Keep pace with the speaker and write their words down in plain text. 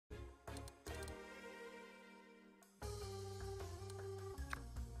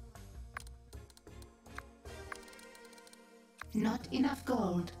Not enough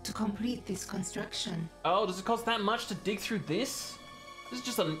gold to complete this construction. Oh, does it cost that much to dig through this? This is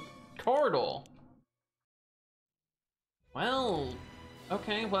just a corridor. Well,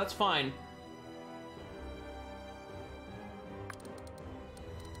 okay, well that's fine.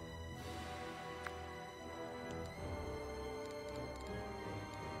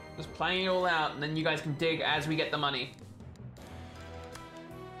 Just playing it all out, and then you guys can dig as we get the money.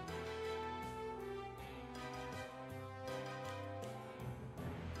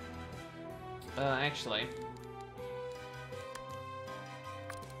 Actually.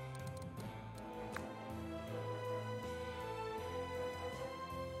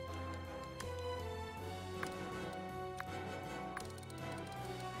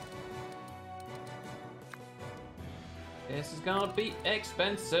 This is gonna be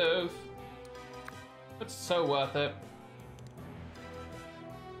expensive, but so worth it.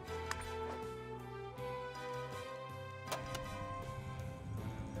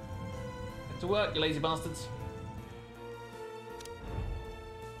 To work, you lazy bastards.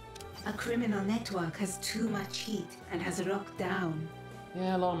 A criminal network has too much heat and has locked down.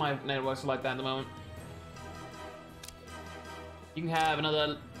 Yeah, a lot of my networks are like that at the moment. You can have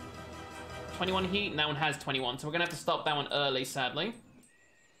another 21 heat, and that one has 21, so we're gonna have to stop that one early, sadly.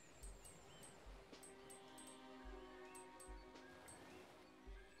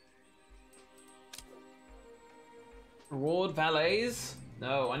 Reward valets?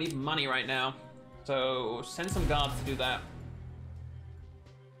 No, I need money right now. So send some guards to do that.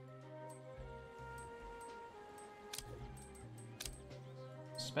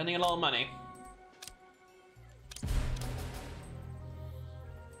 Spending a lot of money.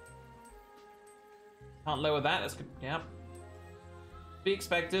 Can't lower that, that's good. Yep. Be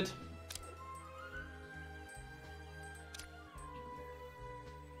expected.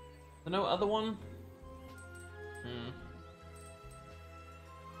 There's no other one?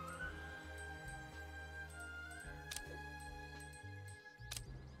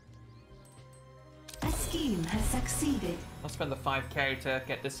 A scheme has succeeded. I'll spend the 5k to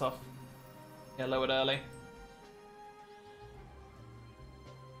get this off. Yeah, lowered early.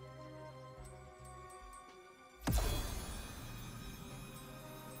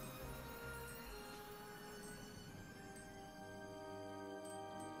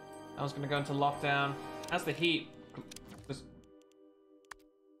 I was gonna go into lockdown. As the heat was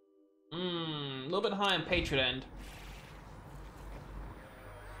a little bit high on Patriot end.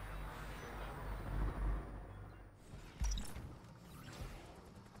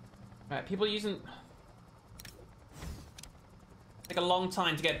 Right, people using take a long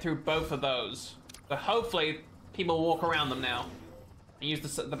time to get through both of those, but hopefully people walk around them now and use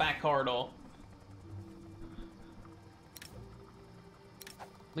the back corridor.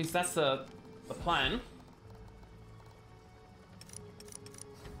 At least that's the plan.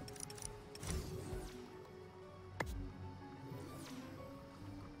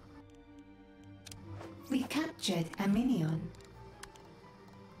 We captured a minion.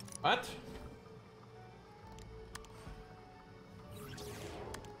 What?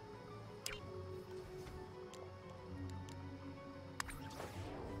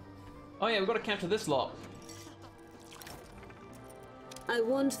 Oh yeah, we've got to capture this lot. I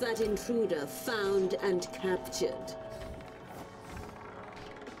want that intruder found and captured.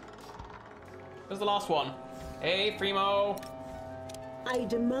 Where's the last one? Hey, Primo! I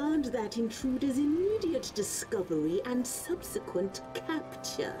demand that intruder's immediate discovery and subsequent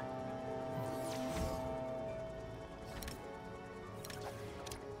capture.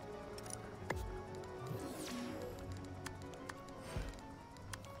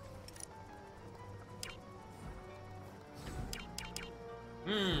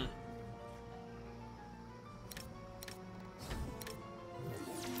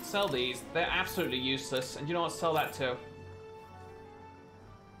 Sell these. They're absolutely useless. And you know what? Sell that too.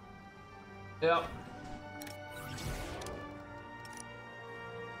 Yep.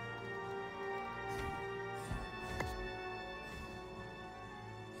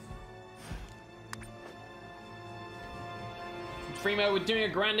 Fremo, we're doing a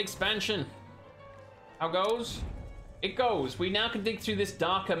grand expansion. How goes? It goes. We now can dig through this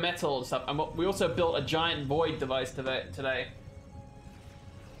darker metal and stuff. And we also built a giant void device today.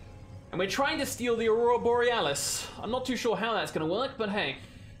 And we're trying to steal the Aurora Borealis. I'm not too sure how that's going to work, but hey.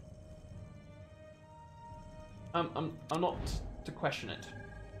 I'm not to question it.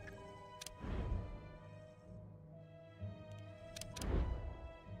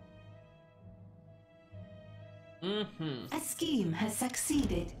 A scheme has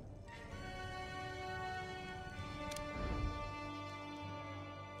succeeded.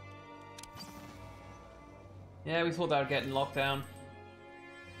 Yeah, we thought that would get in lockdown.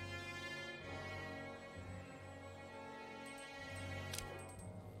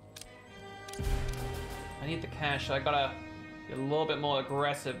 I need the cash. I gotta get a little bit more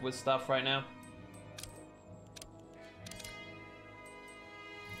aggressive with stuff right now.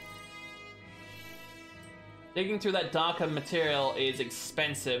 Digging through that darker material is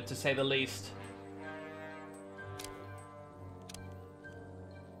expensive, to say the least.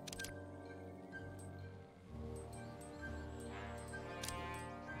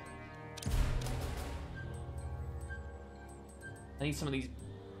 I need some of these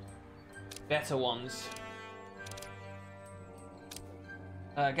better ones.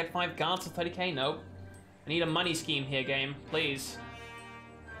 Get 5 guards for 30k? Nope. I need a money scheme here, game. Please.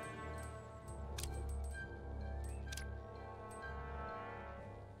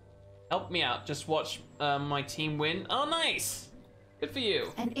 Help me out. Just watch my team win. Oh, nice! Good for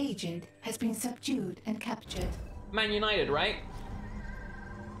you. An agent has been subdued and captured. Man United, right?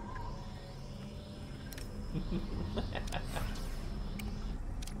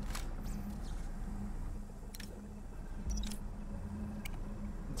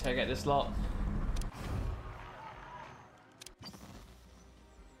 Interrogate this lot.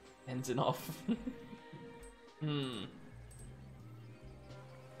 Ends it off.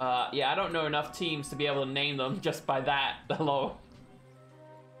 Yeah, I don't know enough teams to be able to name them just by that alone.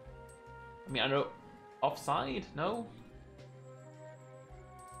 I mean, I know... Offside? No?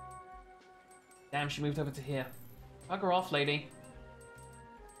 Damn, she moved over to here. Bugger off, lady.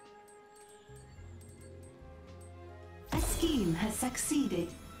 A scheme has succeeded.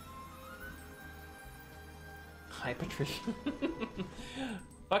 Hi, Patricia.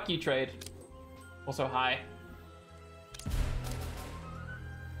 Fuck you, trade. Also, hi.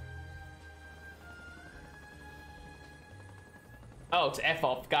 Oh, it's F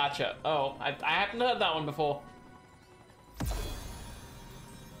off. Gotcha. Oh, I haven't heard that one before.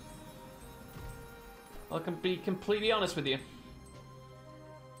 I can be completely honest with you.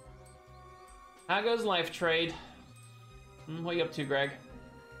 How goes life, trade? What are you up to, Greg?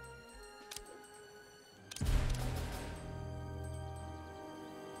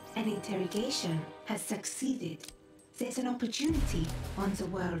 An interrogation has succeeded. There's an opportunity on the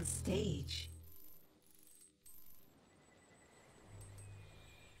world stage.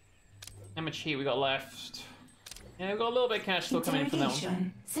 How much heat we got left? Yeah, we got a little bit of cash still coming in from that one.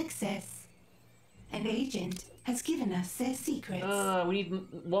 Interrogation success. An agent has given us their secrets. We need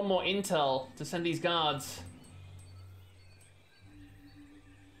one more intel to send these guards.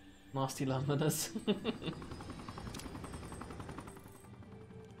 Nasty Londoners.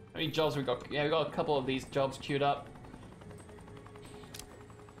 How many jobs we got? Yeah, we got a couple of these jobs queued up.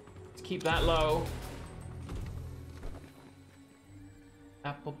 Let's keep that low.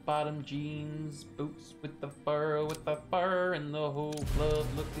 Apple bottom jeans, boots with the fur, and the whole club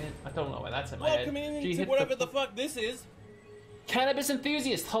looking. I don't know why that's in my head. Welcome Gee, to hit whatever the fuck this is. Cannabis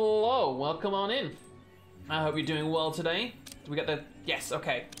enthusiast, hello, welcome on in. I hope you're doing well today. Do we get the... Yes,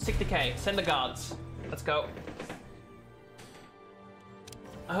 okay. 60k, send the guards. Let's go.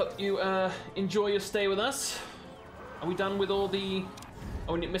 I hope you enjoy your stay with us. Are we done with all the...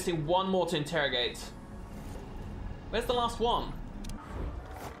 Oh, we're missing one more to interrogate. Where's the last one?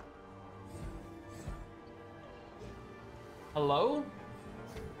 Hello?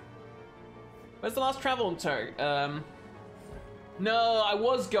 Where's the last travel inter... No, I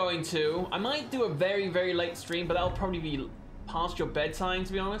was going to. I might do a very, very late stream, but that'll probably be past your bedtime,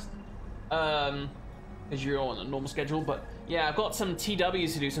 to be honest. Because you're on a normal schedule, but yeah, I've got some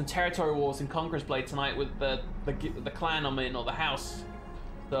TWs to do, some Territory Wars and Conqueror's Blade tonight with the clan I'm in, or the house.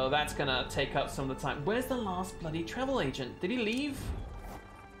 So that's gonna take up some of the time. Where's the last bloody travel agent? Did he leave?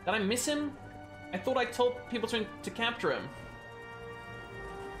 Did I miss him? I thought I told people to capture him.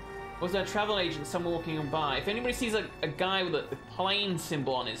 Was there a travel agent, someone walking by? If anybody sees a guy with a plane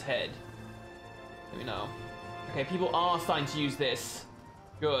symbol on his head, let me know. Okay, people are starting to use this.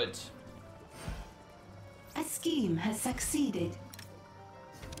 Good. A scheme has succeeded.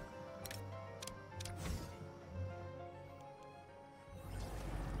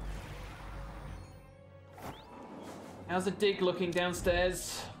 How's the dig looking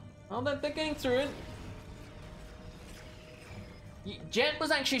downstairs? Oh, they're getting through it. Jet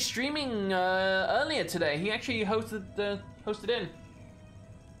was actually streaming earlier today. He actually hosted in.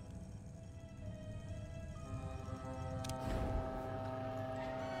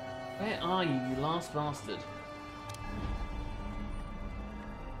 Where are you, you last bastard?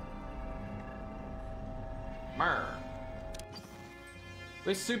 Brr.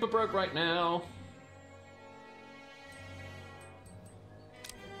 We're super broke right now.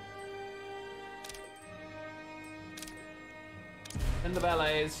 And the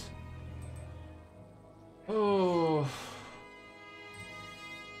ballets. Oh.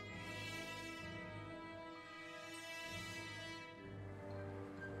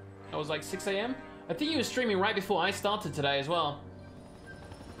 That was like 6 a.m. I think you were streaming right before I started today as well.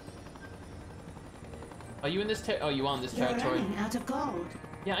 Are you in this oh, you are in this territory. You're running out of gold.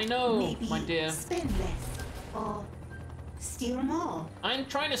 Yeah, I know, Maybe my dear. spend less or steal more. I'm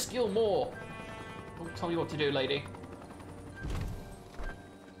trying to steal more. Don't tell me what to do, lady.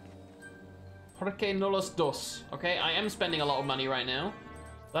 Porque no los dos. Okay, I am spending a lot of money right now.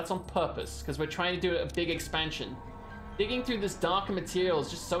 That's on purpose, because we're trying to do a big expansion. Digging through this darker material is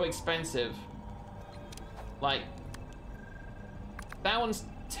just so expensive. Like, that one's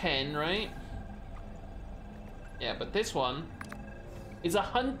 10, right? Yeah, but this one is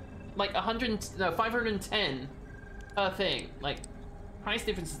 510 per thing. Like, price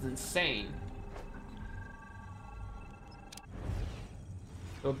difference is insane.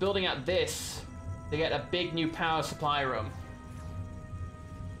 So we're building out this to get a big new power supply room.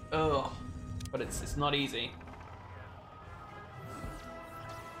 Ugh, but it's not easy.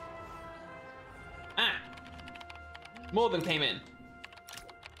 Ah, more of them came in.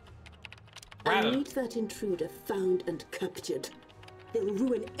 Grab I 'em. need that intruder found and captured. They'll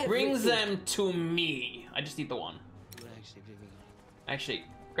ruin everything. Brings them to me. I just need the one. Actually,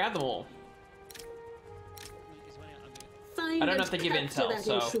 grab them all. Find I don't and have to give capture intel, that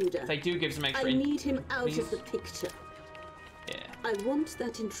so intruder. if they do give some extra I need him out please. of the picture. Yeah. I want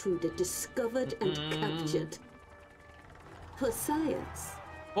that intruder discovered and captured. For science.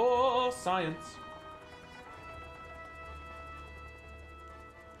 For science.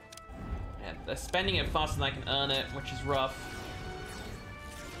 Yeah, they're spending it faster than I can earn it, which is rough.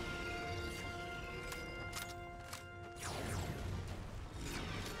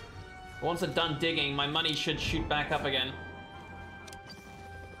 Once they're done digging, my money should shoot back up again.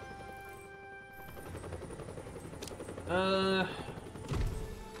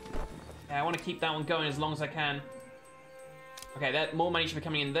 Yeah, I want to keep that one going as long as I can. Okay, that more money should be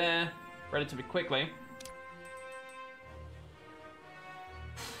coming in there relatively quickly.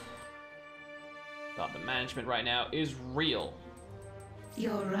 God, the management right now is real.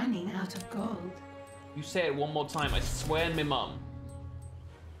 You're running out of gold. You say it one more time, I swear on my mum.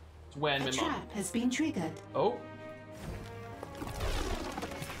 Swear on A my mum. trap has been triggered. Oh.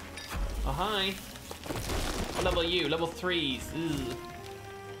 Oh, hi. What level are you? Level 3s. Ugh.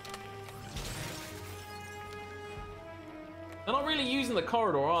 They're not really using the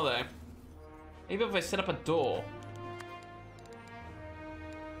corridor, are they? Maybe if I set up a door.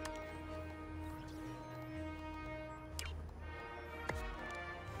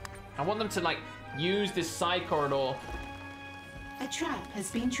 I want them to, like, use this side corridor. A trap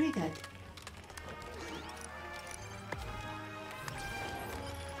has been triggered.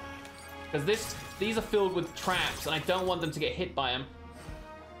 Because these are filled with traps, and I don't want them to get hit by them.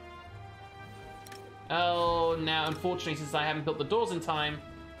 Oh, now, unfortunately, since I haven't built the doors in time...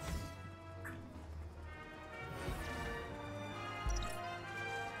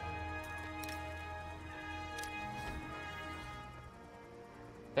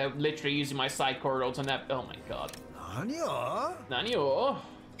 They're literally using my side corridor to net. Oh my god. Nanyo?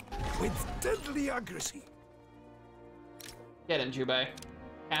 With deadly accuracy. Get him, Jubei.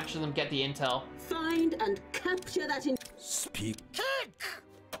 Capture them, get the intel. Find and capture that Speak.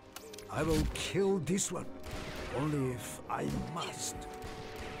 I will kill this one. Only if I must.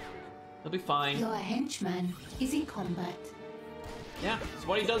 He'll be fine. Your henchman is in combat. Yeah, it's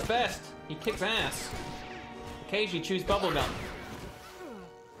what he does best. He kicks ass. Occasionally chews bubblegum.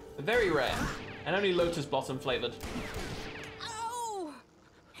 Very rare. And only Lotus Blossom flavored.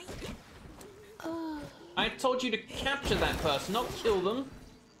 I told you to capture that person, not kill them.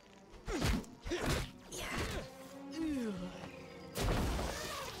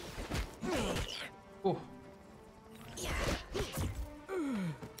 Ooh.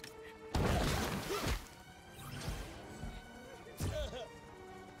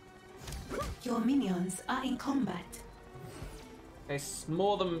 Your minions are in combat. Okay,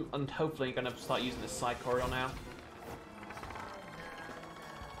 more of them, and hopefully gonna start using this side corridor now.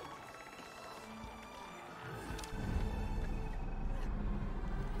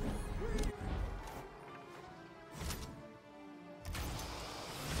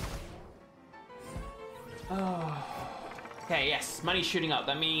 Oh. Okay, yes, money's shooting up.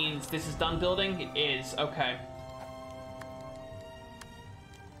 That means this is done building? It is, okay.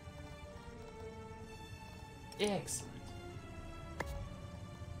 Excellent.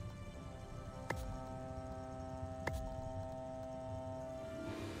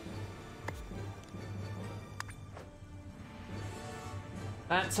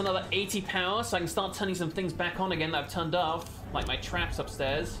 That's another 80 power, so I can start turning some things back on again that I've turned off, like my traps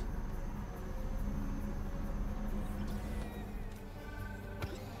upstairs.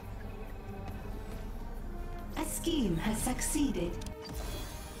 A scheme has succeeded.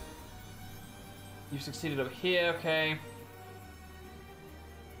 You've succeeded over here, okay.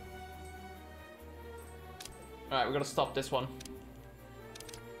 Alright, we've got to stop this one.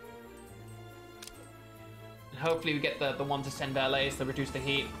 And hopefully we get the one to send LAs to reduce the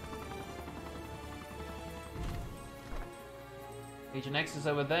heat. Agent X is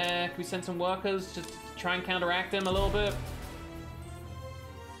over there. Can we send some workers just to try and counteract him a little bit?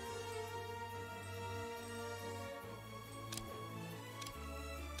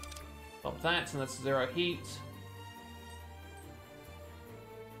 Stop that, and that's 0 heat.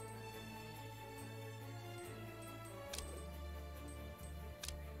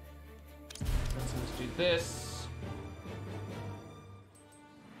 Let's do this.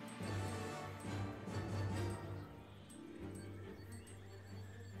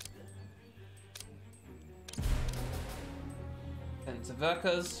 Send to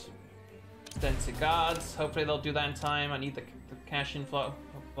workers. Send to guards. Hopefully they'll do that in time. I need the cash inflow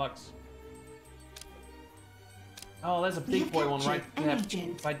flux. Oh, there's a big boy one right there.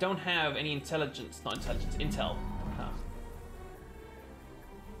 If I don't have any intelligence, not intelligence, intel. Huh.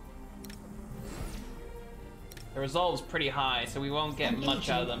 The resolve's pretty high, so we won't get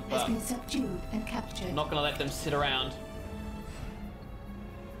much out of them, but been subdued and captured. I'm not gonna let them sit around.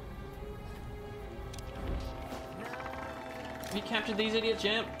 Have you captured these idiots,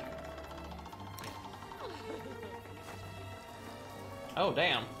 champ? Oh,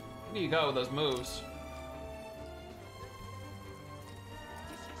 damn. Here you go with those moves.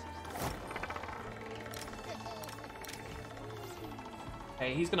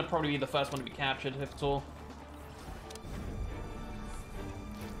 Okay, he's gonna probably be the first one to be captured, if at all.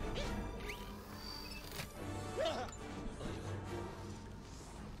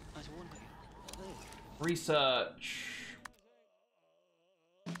 Research.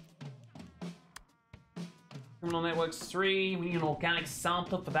 Criminal Networks 3. We need an organic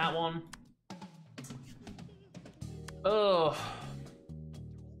sample for that one. Ugh.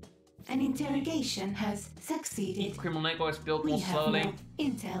 An interrogation has succeeded. Criminal Networks built We more have slowly. more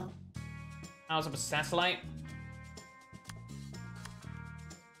intel. How's up a satellite?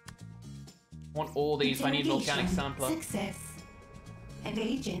 I want all these, so I need an organic Interrogation sampler. Success. An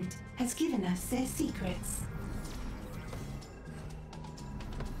agent has given us their secrets.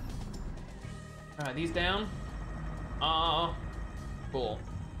 Alright, these down. Cool.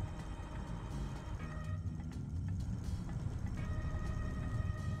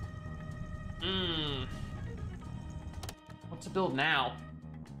 What to build now?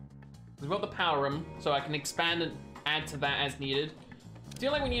 We've got the power room, so I can expand and add to that as needed. I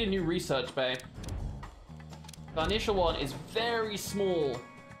feel like we need a new research bay. The initial one is very small.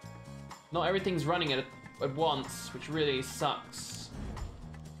 Not everything's running at once, which really sucks.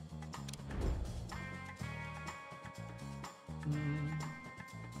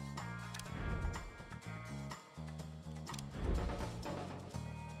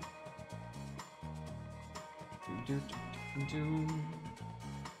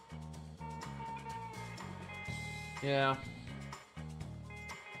 Yeah.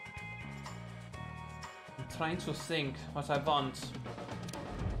 I'm trying to think what I want.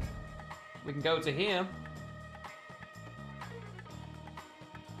 We can go to here.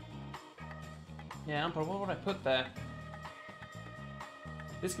 Yeah, but what would I put there?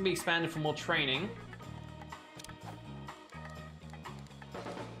 This can be expanded for more training.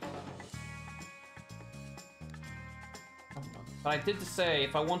 But I did to say,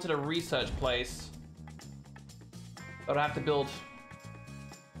 if I wanted a research place, I would have to build...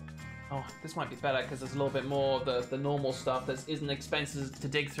 Oh, this might be better because there's a little bit more of the normal stuff that isn't expensive to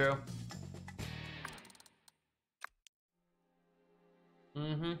dig through.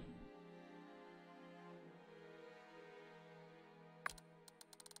 Mm-hmm.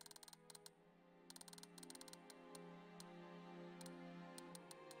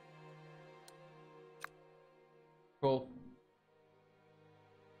 Cool.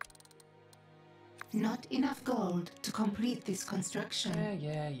 Not enough gold to complete this construction.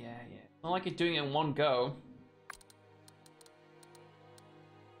 Yeah. Not like you're doing it in one go.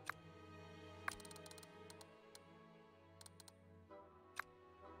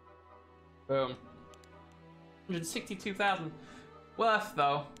 Boom. 162,000 worth,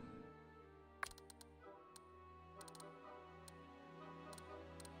 though.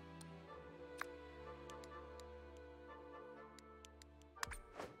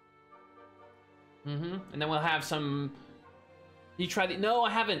 And then we'll have some... You tried it? No,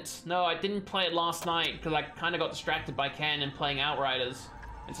 I haven't. No, I didn't play it last night because I kind of got distracted by Ken and playing Outriders.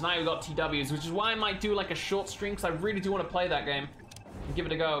 And tonight we got TWs, which is why I might do like a short stream because I really do want to play that game and give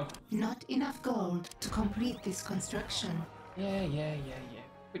it a go. Not enough gold to complete this construction. Yeah.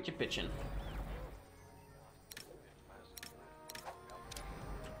 Quit your bitching.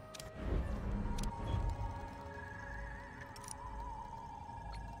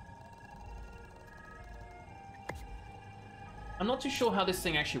 I'm not too sure how this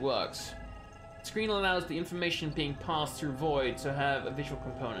thing actually works. The screen allows the information being passed through void to have a visual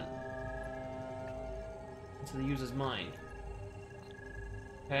component into the user's mind.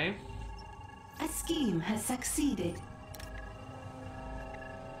 Okay. A scheme has succeeded.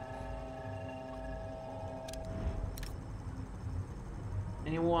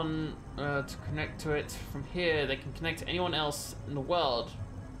 Anyone to connect to it from here, they can connect to anyone else in the world.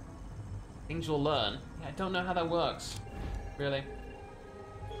 Things you'll learn. Yeah, I don't know how that works. Really?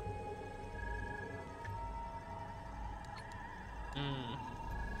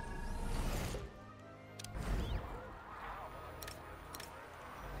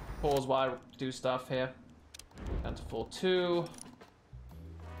 Pause while I do stuff here. Down to 4-2.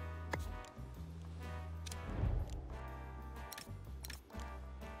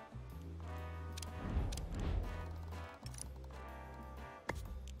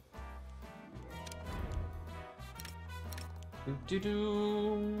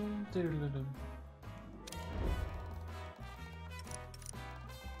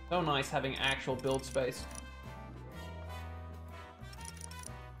 So nice having actual build space.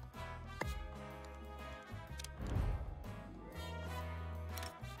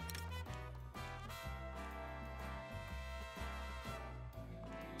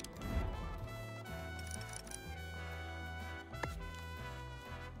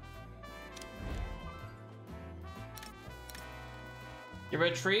 Give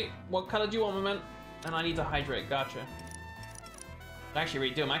it a treat. What color do you want, my man? And I need to hydrate. Gotcha. I actually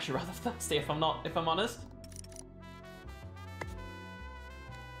really do. I'm actually rather thirsty if I'm honest.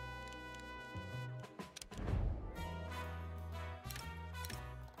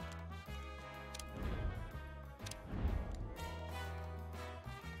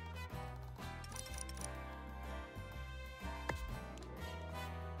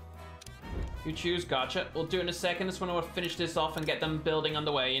 You choose, gotcha. We'll do it in a second. Just want to finish this off and get them building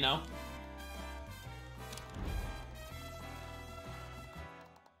underway, you know?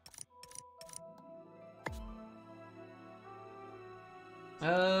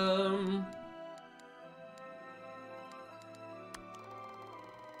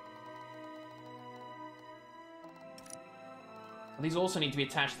 These also need to be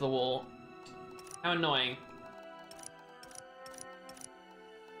attached to the wall. How annoying.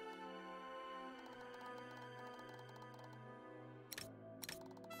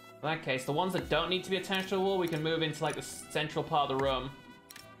 In that case, the ones that don't need to be attached to the wall, we can move into like the central part of the room.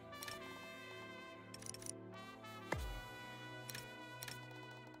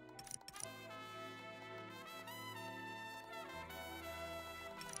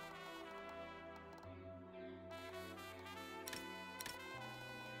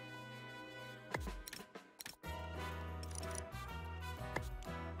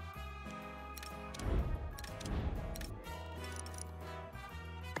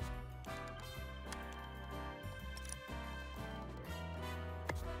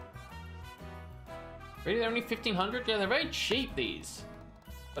 Really, they're only 1,500? Yeah, they're very cheap, these.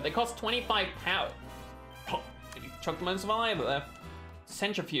 But they cost 25 pounds. Oh, chuck them in survivor there.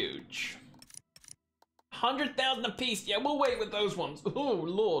 Centrifuge. 100,000 a piece. Yeah, we'll wait with those ones. Oh,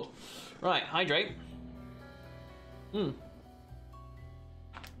 Lord. Right, hydrate. Ooh.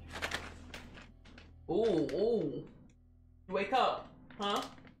 You wake up, huh?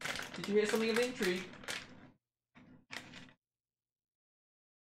 Did you hear something of intrigue?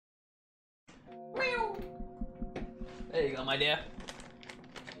 There you go, my dear.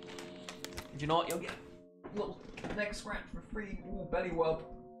 Did you know what? You'll get a little neck scratch for free. Ooh, belly rub.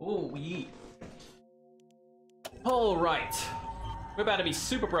 Ooh, yee. All right. We're about to be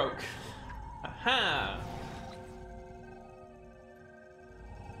super broke. Aha!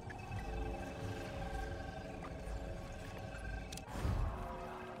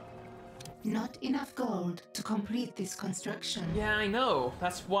 Not enough gold to complete this construction. Yeah, I know.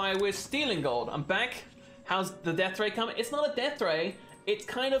 That's why we're stealing gold. I'm back. How's the death ray coming? It's not a death ray. It's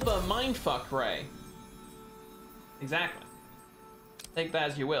kind of a mindfuck ray. Exactly. Take that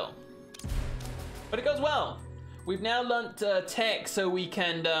as you will. But it goes well. We've now learnt tech so we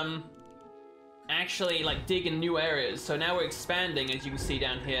can actually like dig in new areas. So now we're expanding, as you can see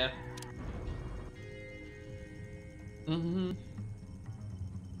down here.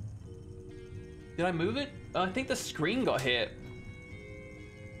 Did I move it? I think the screen got hit.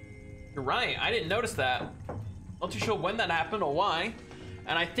 You're right, I didn't notice that. Not too sure when that happened or why.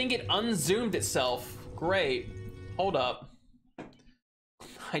 And I think it unzoomed itself. Great. Hold up.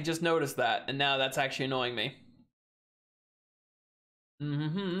 I just noticed that, and now that's actually annoying me.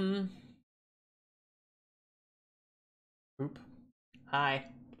 Oop. Hi. A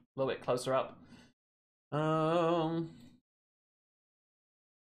little bit closer up.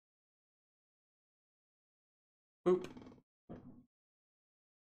 Oop.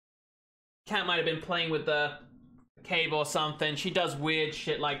 Cat might have been playing with the cable or something. She does weird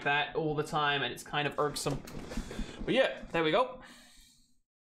shit like that all the time, and it's kind of irksome. But yeah, there we go.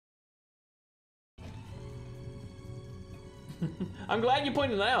 I'm glad you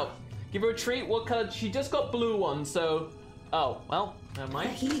pointed that out. Give her a treat. What color? She just got blue ones, so... Oh, well, never The mind.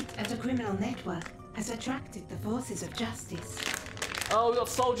 heat at a criminal network has attracted the forces of justice. Oh, we got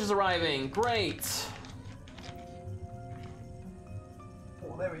soldiers arriving. Great.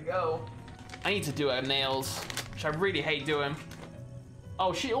 Oh, there we go. I need to do her nails, which I really hate doing.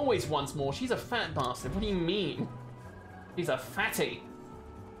 Oh, she always wants more. She's a fat bastard. What do you mean? She's a fatty.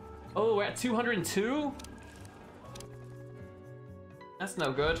 Oh, we're at 202? That's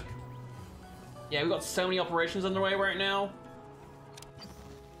no good. Yeah, we've got so many operations underway right now.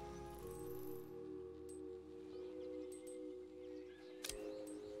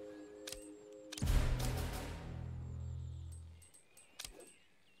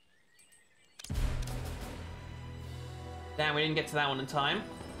 Damn, we didn't get to that one in time.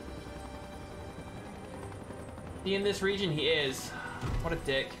 Is he in this region? He is. What a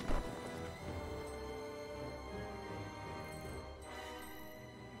dick.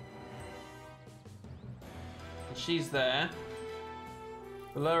 And she's there.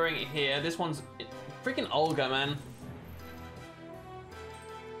 We're lowering it here. This one's... Freaking Olga, man. Have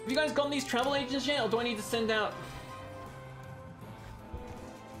you guys gotten these travel agents yet, or do I need to send out...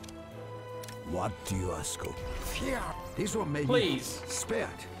 What do you ask of? Fear. This one may Please. be spared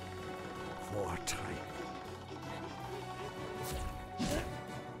for a time.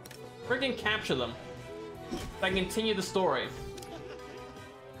 Freaking capture them. So I can continue the story.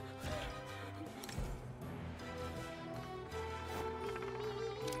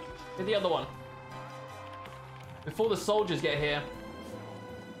 Get the other one. Before the soldiers get here.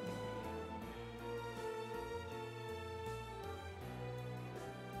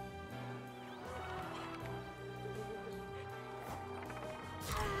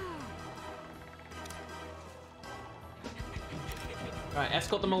 Alright,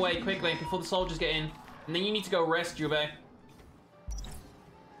 escort them away quickly before the soldiers get in. And then you need to go rest, Jube.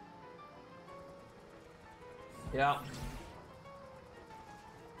 Yeah.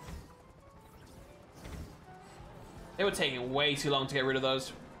 They were taking way too long to get rid of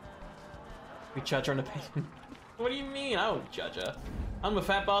those. We judge her on the pavement. What do you mean? I don't judge her. I'm a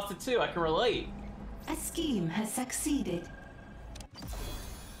fat bastard too, I can relate. A scheme has succeeded.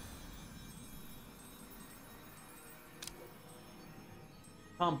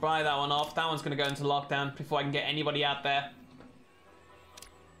 Can't buy that one off. That one's gonna go into lockdown before I can get anybody out there.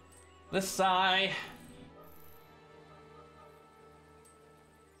 The sigh.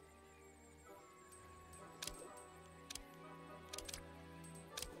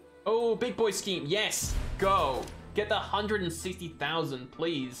 Oh, big boy scheme. Yes, go. Get the 160,000,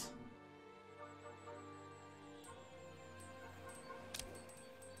 please.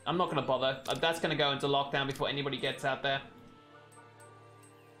 I'm not gonna bother. That's gonna go into lockdown before anybody gets out there.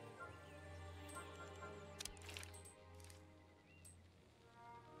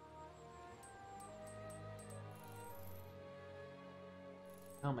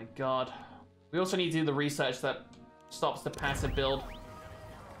 Oh my god. We also need to do the research that stops the passive build.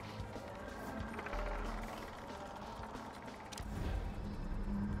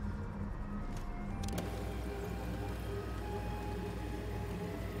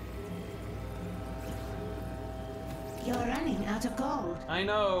 You're running out of gold. I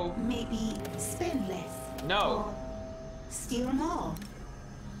know. Maybe spend less. No. Or steal more.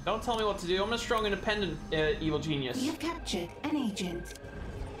 Don't tell me what to do. I'm a strong, independent evil genius. We have captured an agent.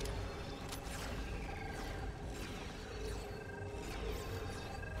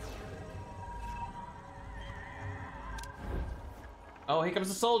 Oh, here comes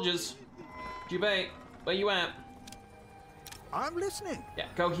the soldiers. Jubei, where you at? I'm listening. Yeah,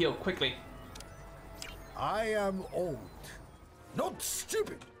 go heal, quickly. I am old, not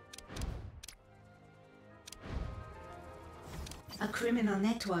stupid. A criminal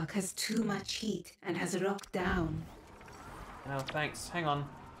network has too much heat and has locked down. Oh, thanks. Hang on.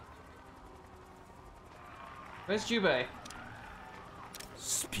 Where's Jubei?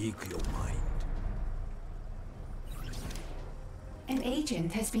 Speak your mind. An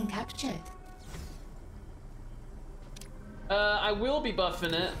agent has been captured. I will be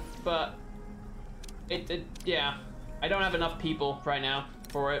buffing it, but yeah, I don't have enough people right now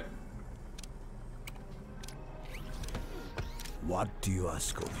for it. What do you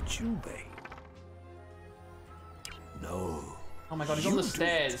ask of Jubei? No. Oh my god, he's on the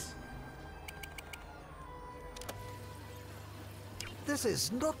stairs. This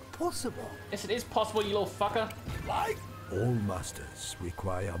is not possible. Yes, it is possible, you little fucker. Why? All masters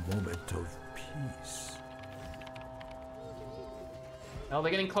require a moment of peace. Oh,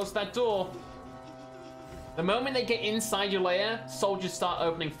 they're getting close to that door. The moment they get inside your lair, soldiers start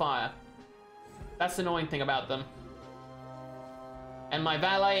opening fire. That's the annoying thing about them. And my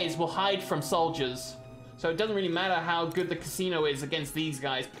valets will hide from soldiers. So it doesn't really matter how good the casino is against these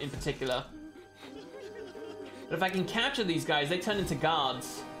guys in particular. But if I can capture these guys, they turn into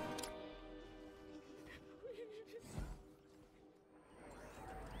guards.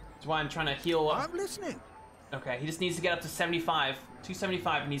 That's why I'm trying to heal up. I'm listening. Okay, he just needs to get up to 75.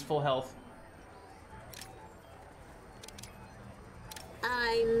 275 and he's full health.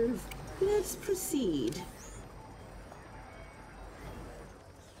 Let's proceed.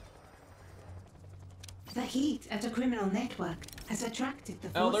 The heat at a criminal network has attracted the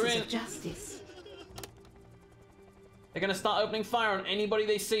Oh, they're forces in. of justice. They're gonna start opening fire on anybody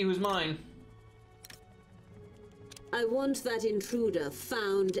they see who's mine. I want that intruder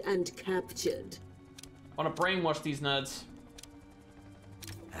found and captured. I wanna brainwash these nerds.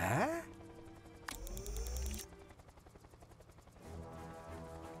 Huh?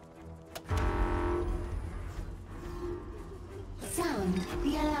 Sound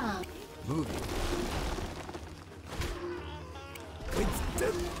the alarm. Moving. With the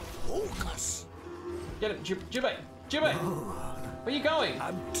focus. Get it, Jubei! Jubei! Where are you going?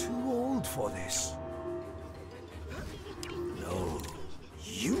 I'm too old for this. No,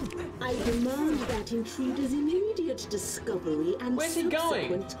 you. I demand that intruder's immediate discovery and Where's he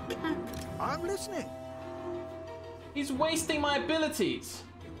going? subsequent capture. I'm listening. He's wasting my abilities.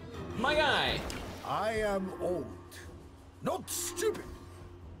 My guy. I am old, not stupid.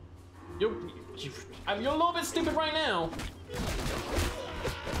 You're a little bit stupid right now.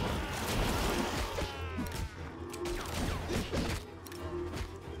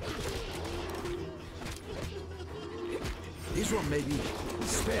 This one may be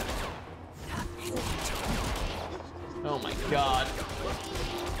spared. Oh my god.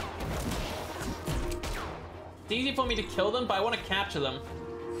 It's easy for me to kill them, but I want to capture them.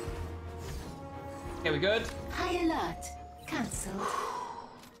 Okay, we good? High alert. Cancelled.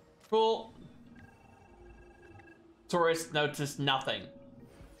 Cool. Tourist noticed nothing.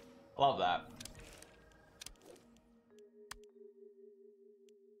 I love that.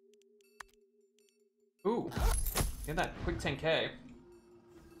 Ooh. Get that quick 10k.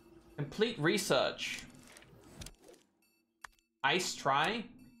 Complete research. Ice try?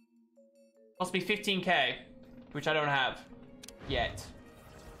 Must be 15k, which I don't have yet.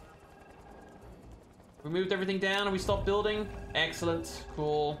 We moved everything down and we stopped building. Excellent.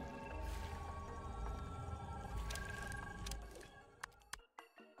 Cool.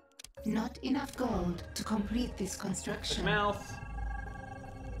 Not enough gold to complete this construction. Mouth.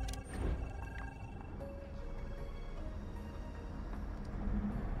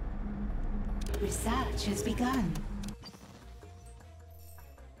 Research has begun.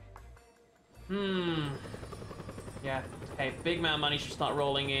 Yeah, okay, big amount of money should start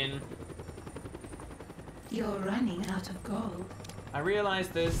rolling in. You're running out of gold. I realize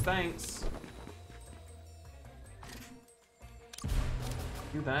this, thanks.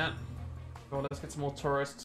 Do that. Well, let's get some more tourists.